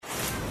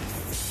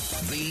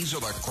These are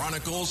the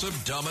Chronicles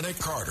of Dominic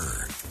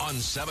Carter on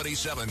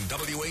 77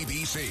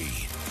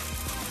 WABC.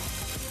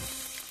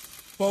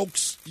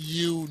 Folks,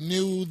 you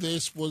knew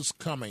this was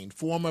coming.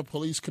 Former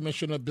Police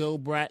Commissioner Bill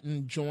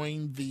Bratton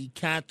joined the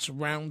CATS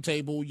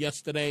Roundtable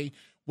yesterday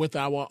with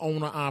our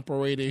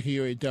owner-operator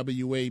here at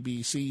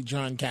WABC,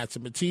 John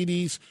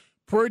Catsimatidis,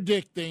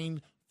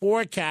 forecasting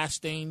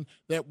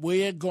that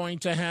we're going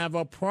to have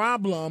a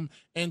problem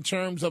in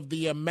terms of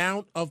the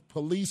amount of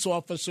police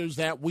officers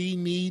that we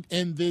need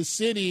in this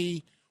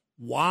city.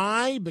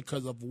 Why?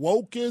 Because of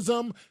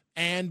wokeism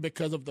and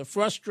because of the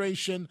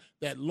frustration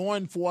that law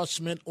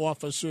enforcement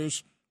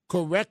officers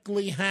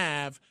correctly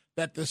have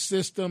that the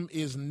system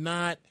is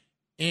not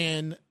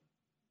in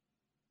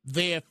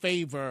their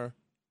favor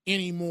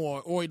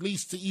anymore, or at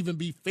least to even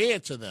be fair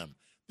to them.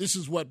 This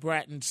is what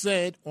Bratton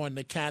said on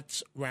the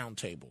CATS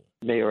Roundtable.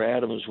 Mayor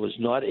Adams was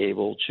not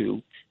able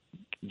to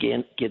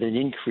get an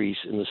increase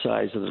in the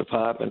size of the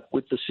department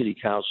with the city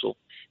council.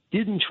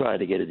 Didn't try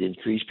to get an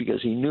increase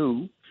because he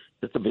knew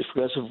that the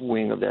progressive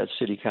wing of that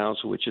city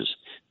council, which is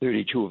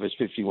 32 of its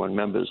 51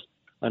 members,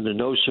 under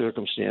no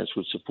circumstance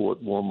would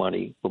support more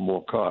money for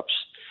more cops.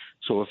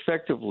 So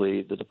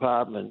effectively, the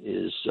department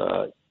is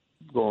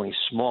going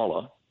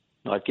smaller,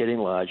 not getting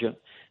larger.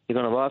 They're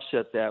going to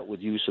offset that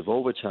with use of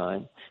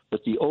overtime,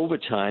 but the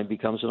overtime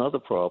becomes another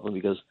problem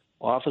because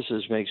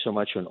officers make so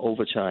much on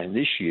overtime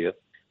this year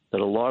that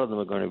a lot of them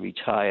are going to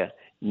retire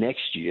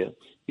next year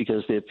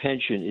because their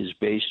pension is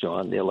based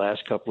on their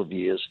last couple of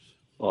years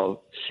of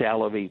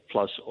salary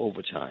plus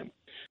overtime.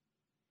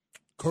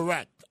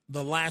 Correct.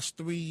 The last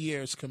 3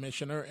 years,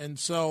 Commissioner. And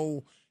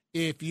so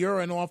if you're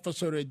an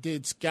officer that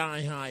did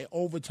sky-high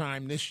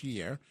overtime this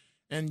year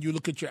and you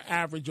look at your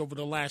average over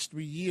the last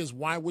 3 years,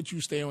 why would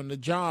you stay on the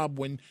job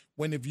when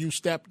if you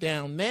step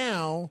down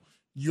now,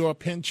 your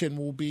pension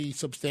will be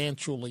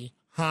substantially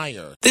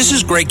higher? This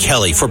is Greg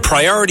Kelly for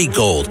Priority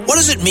Gold. What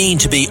does it mean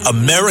to be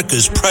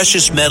America's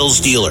precious metals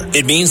dealer?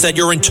 It means that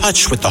you're in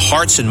touch with the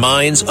hearts and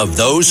minds of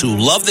those who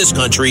love this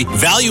country,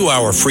 value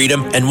our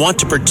freedom, and want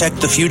to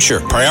protect the future.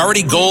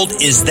 Priority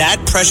Gold is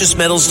that precious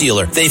metals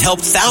dealer. They've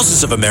helped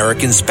thousands of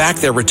Americans back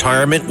their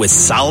retirement with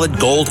solid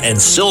gold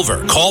and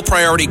silver. Call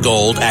Priority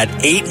Gold at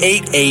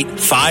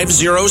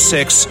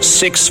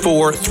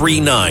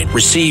 888-506-6439.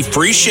 Receive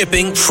free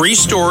shipping, free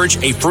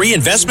storage, a free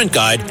investment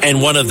guide,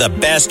 and one of the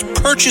best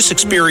purchase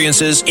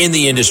experiences in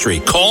the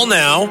industry. Call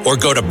now or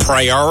go to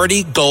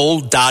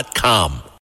PriorityGold.com.